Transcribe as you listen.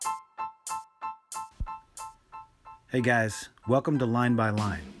Hey guys, welcome to Line by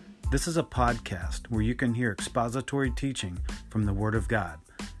Line. This is a podcast where you can hear expository teaching from the Word of God,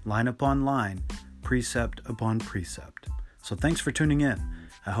 line upon line, precept upon precept. So thanks for tuning in.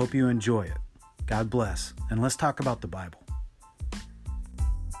 I hope you enjoy it. God bless, and let's talk about the Bible.